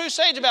what were the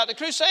Crusades about? The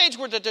Crusades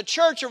were that the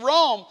Church of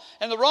Rome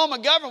and the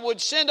Roman government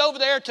would send over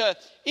there to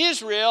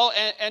Israel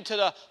and to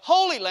the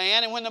Holy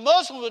Land. And when the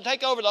Muslims would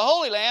take over the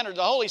Holy Land or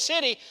the Holy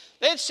City,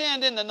 they'd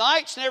send in the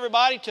knights and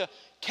everybody to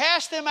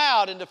cast them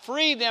out and to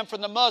free them from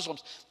the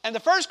Muslims. And the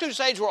first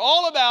Crusades were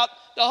all about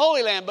the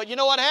Holy Land. But you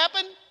know what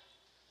happened?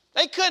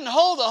 They couldn't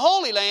hold the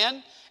Holy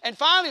Land. And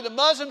finally, the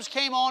Muslims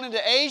came on into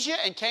Asia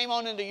and came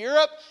on into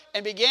Europe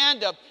and began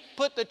to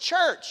put the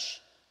church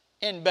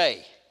in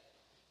bay.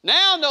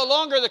 Now, no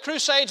longer are the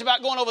Crusades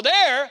about going over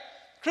there.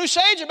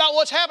 Crusades are about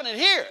what's happening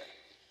here.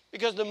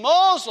 Because the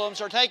Muslims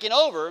are taking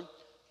over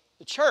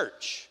the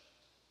church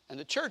and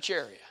the church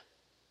area.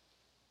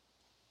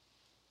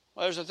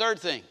 Well, there's a third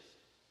thing.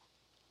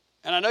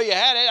 And I know you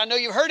had it. I know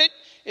you've heard it.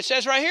 It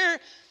says right here,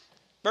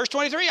 verse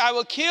 23, I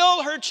will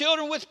kill her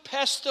children with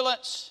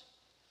pestilence.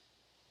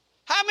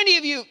 How many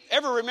of you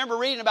ever remember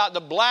reading about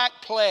the Black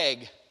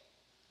Plague?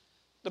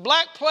 The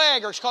Black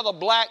Plague, or it's called the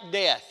Black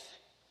Death.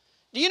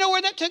 Do you know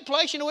where that took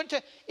place? You know what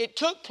it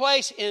took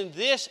place in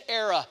this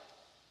era,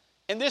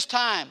 in this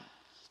time.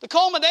 The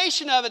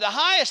culmination of it, the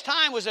highest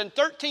time was in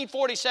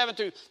 1347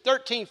 through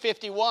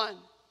 1351.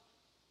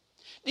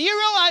 Do you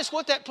realize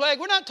what that plague,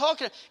 we're not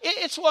talking,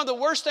 it's one of the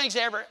worst things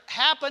that ever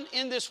happened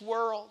in this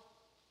world.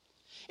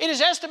 It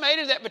is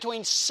estimated that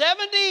between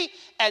 70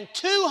 and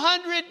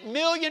 200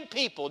 million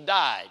people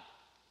died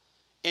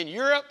in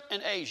Europe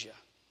and Asia.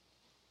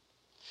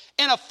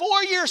 In a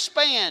 4-year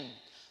span,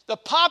 the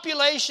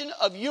population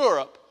of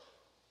Europe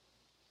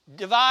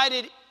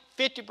divided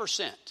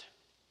 50%.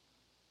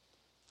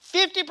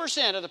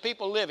 50% of the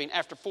people living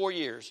after 4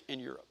 years in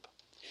Europe.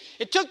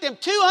 It took them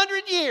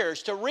 200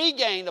 years to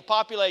regain the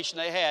population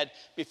they had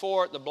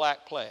before the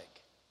Black Plague.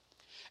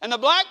 And the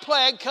Black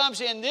Plague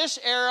comes in this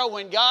era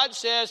when God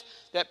says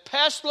that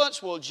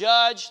pestilence will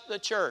judge the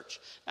church.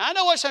 Now, I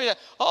know what some of you say,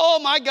 oh,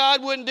 my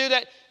God wouldn't do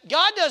that.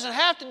 God doesn't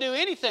have to do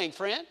anything,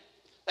 friend.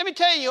 Let me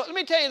tell you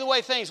the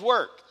way things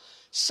work.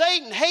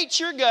 Satan hates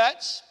your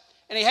guts,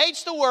 and he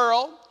hates the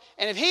world.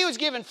 And if he was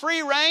given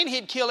free reign,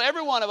 he'd kill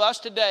every one of us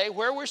today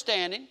where we're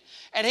standing,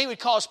 and he would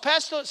cause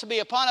pestilence to be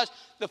upon us.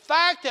 The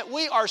fact that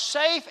we are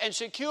safe and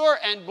secure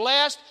and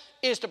blessed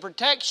is the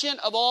protection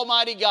of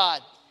Almighty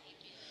God.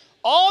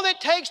 All it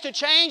takes to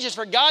change is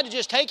for God to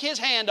just take his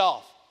hand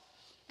off.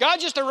 God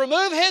just to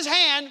remove his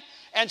hand,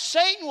 and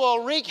Satan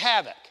will wreak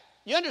havoc.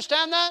 You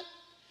understand that?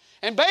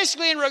 And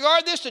basically in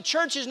regard to this, the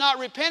church is not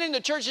repenting,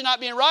 the church is not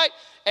being right,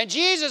 and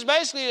Jesus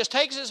basically just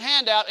takes his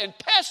hand out, and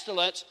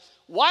pestilence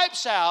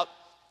wipes out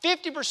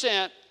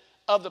 50%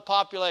 of the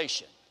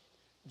population.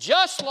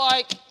 Just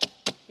like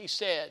he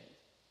said.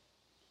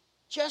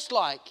 Just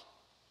like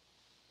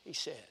he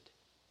said.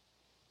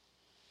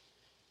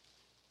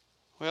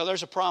 Well,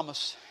 there's a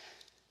promise.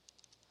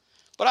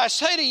 But I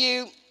say to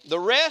you, the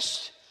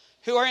rest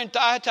who are in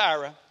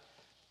Thyatira,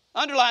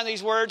 underline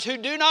these words, who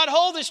do not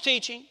hold this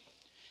teaching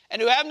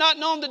and who have not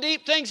known the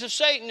deep things of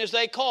Satan, as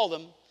they call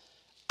them,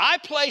 I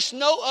place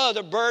no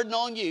other burden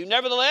on you.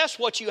 Nevertheless,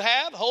 what you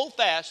have, hold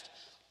fast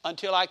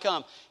until I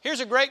come. Here's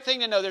a great thing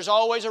to know. There's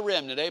always a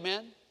remnant.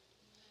 Amen?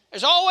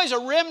 There's always a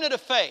remnant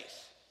of faith.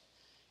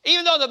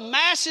 Even though the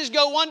masses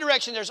go one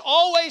direction, there's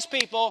always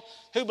people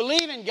who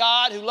believe in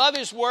God, who love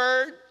his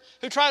word,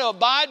 who try to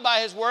abide by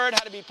his word, how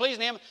to be pleasing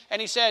to him. And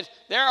he said,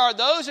 there are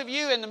those of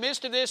you in the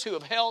midst of this who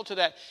have held to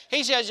that.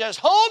 He says, just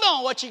hold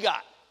on what you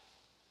got.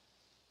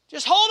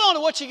 Just hold on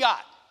to what you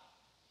got.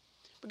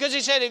 Because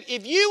he said,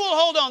 if you will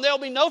hold on, there will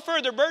be no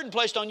further burden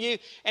placed on you.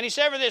 And he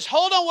said for this,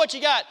 hold on what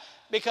you got,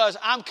 because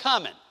I'm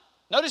coming.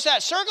 Notice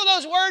that. Circle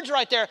those words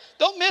right there.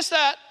 Don't miss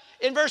that.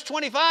 In verse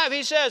 25,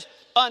 he says,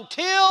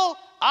 until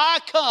I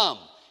come.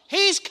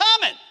 He's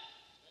coming.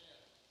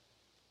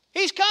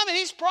 He's coming.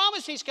 He's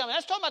promised he's coming.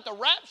 That's talking about the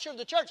rapture of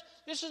the church.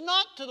 This is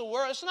not to the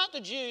world. It's not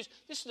the Jews.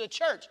 This is the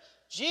church.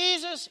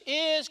 Jesus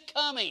is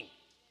coming.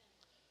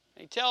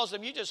 And he tells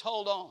them, you just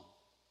hold on.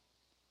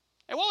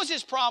 And what was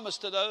his promise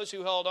to those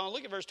who held on?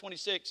 Look at verse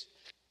 26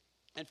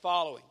 and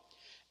following.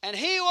 And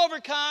he who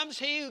overcomes,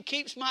 he who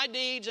keeps my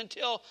deeds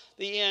until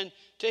the end,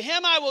 to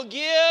him I will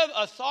give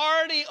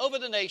authority over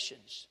the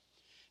nations.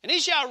 And he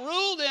shall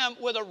rule them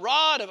with a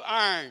rod of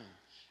iron,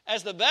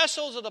 as the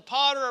vessels of the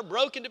potter are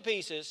broken to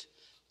pieces,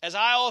 as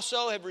I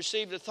also have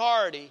received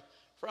authority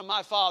from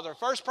my Father.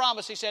 First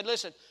promise, he said,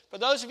 listen, for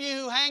those of you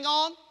who hang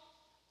on,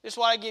 this is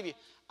what I give you.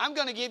 I'm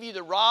going to give you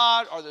the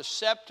rod or the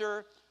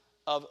scepter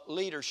of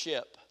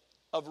leadership,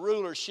 of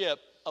rulership,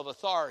 of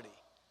authority.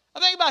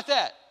 Now think about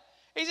that.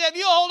 He said, if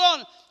you hold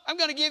on, I'm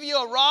going to give you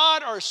a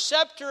rod or a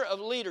scepter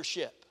of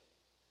leadership.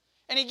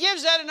 And he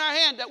gives that in our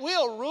hand, that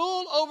we'll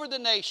rule over the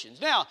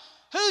nations. Now,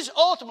 who's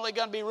ultimately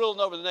going to be ruling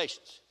over the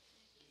nations?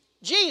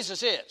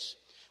 Jesus is.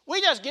 We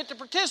just get to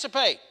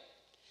participate.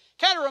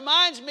 Kind of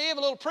reminds me of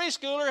a little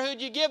preschooler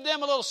who'd you give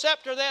them a little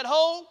scepter they'd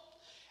hold.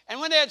 And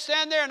when they'd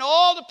stand there and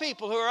all the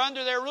people who are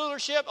under their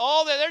rulership,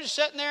 they're just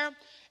sitting there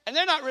and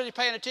they're not really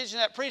paying attention to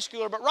that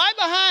preschooler. But right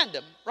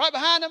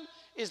behind them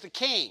is the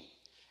king.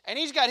 And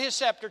he's got his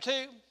scepter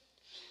too.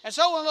 And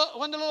so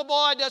when the little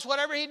boy does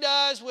whatever he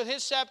does with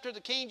his scepter,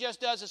 the king just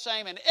does the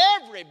same. And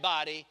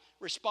everybody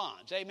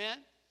responds. Amen?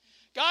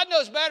 God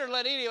knows better than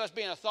let any of us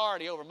be in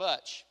authority over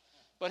much.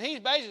 But he's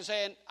basically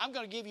saying, I'm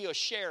going to give you a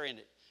share in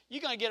it.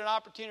 You're going to get an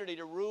opportunity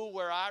to rule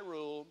where I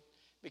rule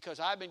because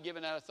I've been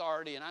given that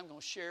authority and I'm going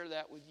to share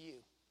that with you.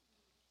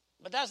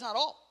 But that's not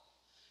all.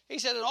 He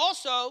said, and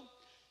also,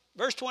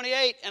 verse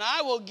 28, and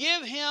I will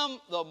give him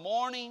the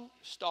morning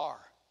star.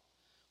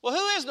 Well,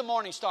 who is the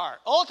morning star?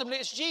 Ultimately,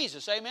 it's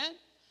Jesus, amen?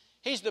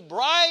 He's the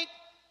bright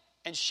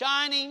and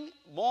shining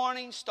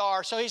morning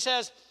star. So he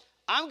says,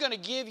 I'm going to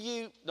give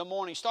you the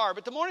morning star.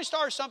 But the morning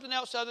star is something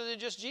else other than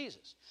just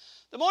Jesus.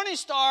 The morning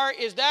star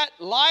is that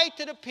light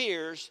that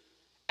appears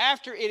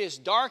after it is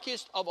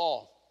darkest of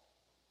all.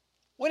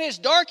 When it's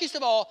darkest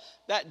of all,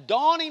 that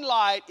dawning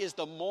light is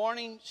the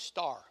morning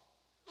star.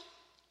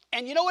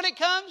 And you know when it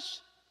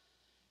comes?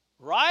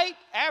 Right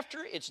after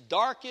it's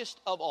darkest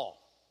of all.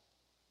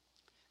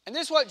 And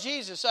this is what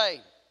Jesus is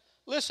saying.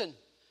 Listen,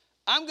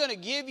 I'm going to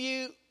give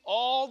you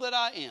all that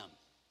I am.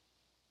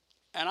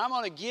 And I'm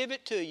going to give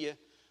it to you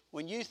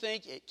when you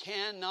think it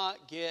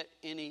cannot get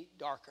any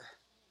darker.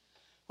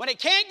 When it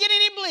can't get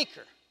any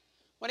bleaker.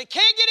 When it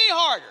can't get any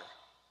harder.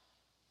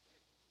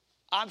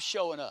 I'm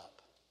showing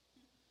up.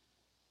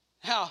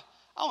 Now,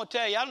 I want to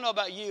tell you, I don't know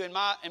about you, in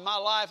my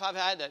life, I've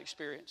had that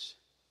experience.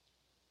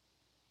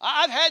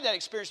 I've had that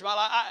experience in my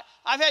life.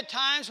 I've had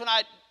times when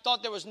I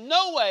thought there was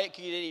no way it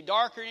could get any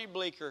darker, any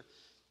bleaker,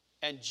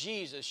 and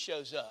Jesus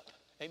shows up.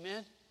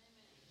 Amen?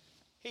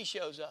 He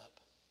shows up.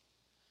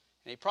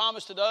 And he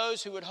promised to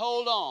those who would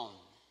hold on,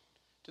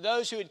 to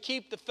those who would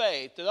keep the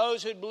faith, to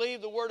those who would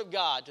believe the word of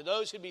God, to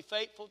those who would be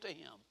faithful to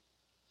him,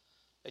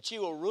 that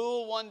you will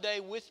rule one day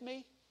with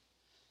me,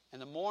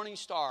 and the morning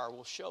star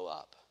will show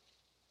up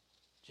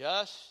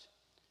just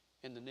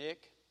in the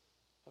nick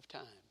of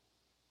time.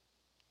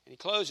 And he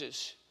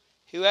closes,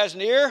 who has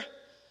an ear,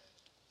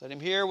 let him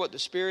hear what the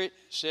Spirit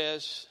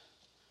says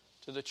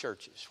to the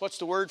churches. What's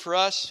the word for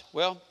us?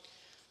 Well,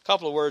 a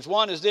couple of words.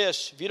 One is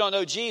this: if you don't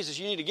know Jesus,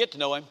 you need to get to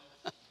know him.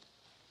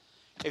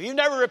 If you've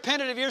never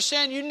repented of your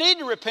sin, you need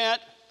to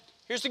repent.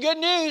 Here's the good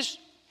news: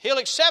 he'll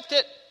accept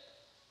it.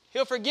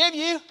 He'll forgive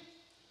you.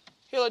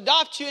 He'll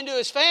adopt you into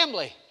his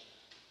family.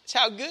 That's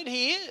how good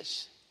he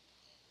is.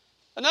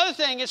 Another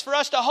thing is for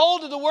us to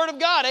hold to the Word of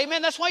God.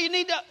 Amen. That's why you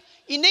need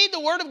the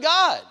Word of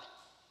God.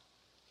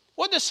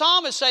 What did the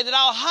psalmist say? That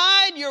I'll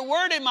hide your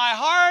word in my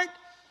heart,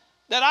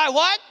 that I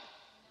what?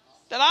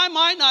 That I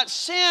might not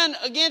sin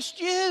against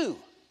you.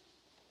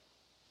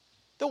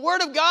 The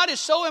Word of God is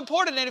so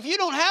important. And if you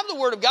don't have the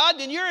Word of God,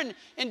 then you're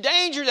in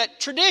danger that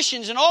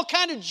traditions and all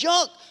kind of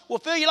junk will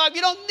fill your life.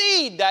 You don't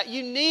need that.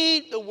 You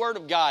need the Word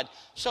of God.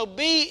 So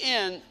be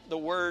in the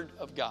Word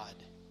of God.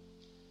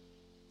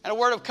 And a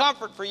word of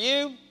comfort for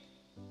you.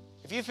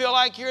 If you feel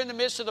like you're in the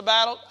midst of the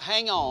battle,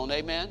 hang on.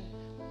 Amen.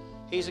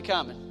 He's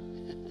a-coming.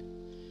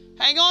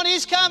 Hang on,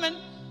 he's coming.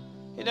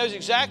 He knows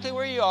exactly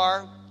where you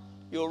are.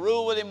 You'll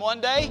rule with him one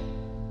day.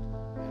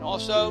 And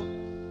also,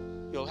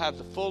 you'll have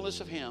the fullness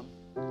of him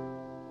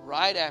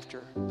right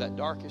after that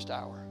darkest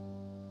hour.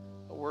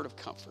 A word of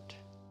comfort.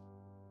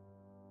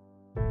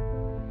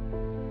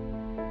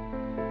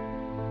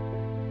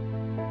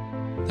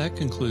 That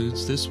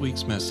concludes this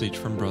week's message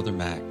from Brother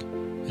Mac.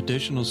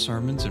 Additional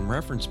sermons and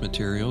reference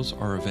materials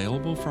are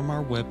available from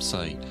our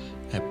website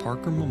at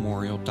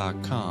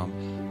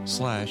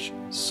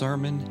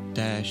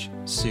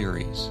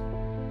parkermemorial.com/sermon-series.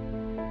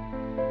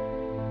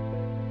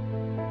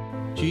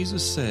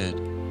 Jesus said,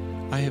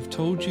 I have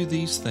told you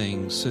these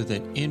things so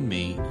that in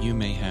me you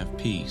may have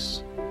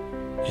peace.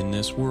 In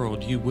this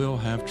world you will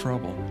have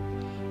trouble.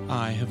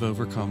 I have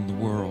overcome the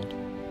world.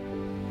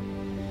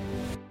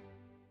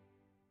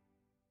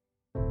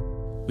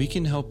 We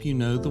can help you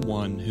know the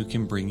one who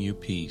can bring you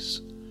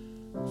peace.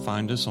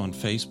 Find us on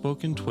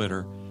Facebook and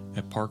Twitter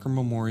at Parker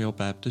Memorial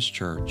Baptist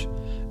Church,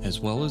 as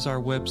well as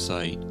our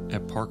website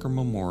at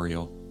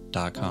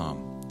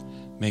parkermemorial.com.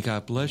 May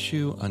God bless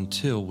you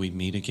until we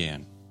meet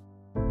again.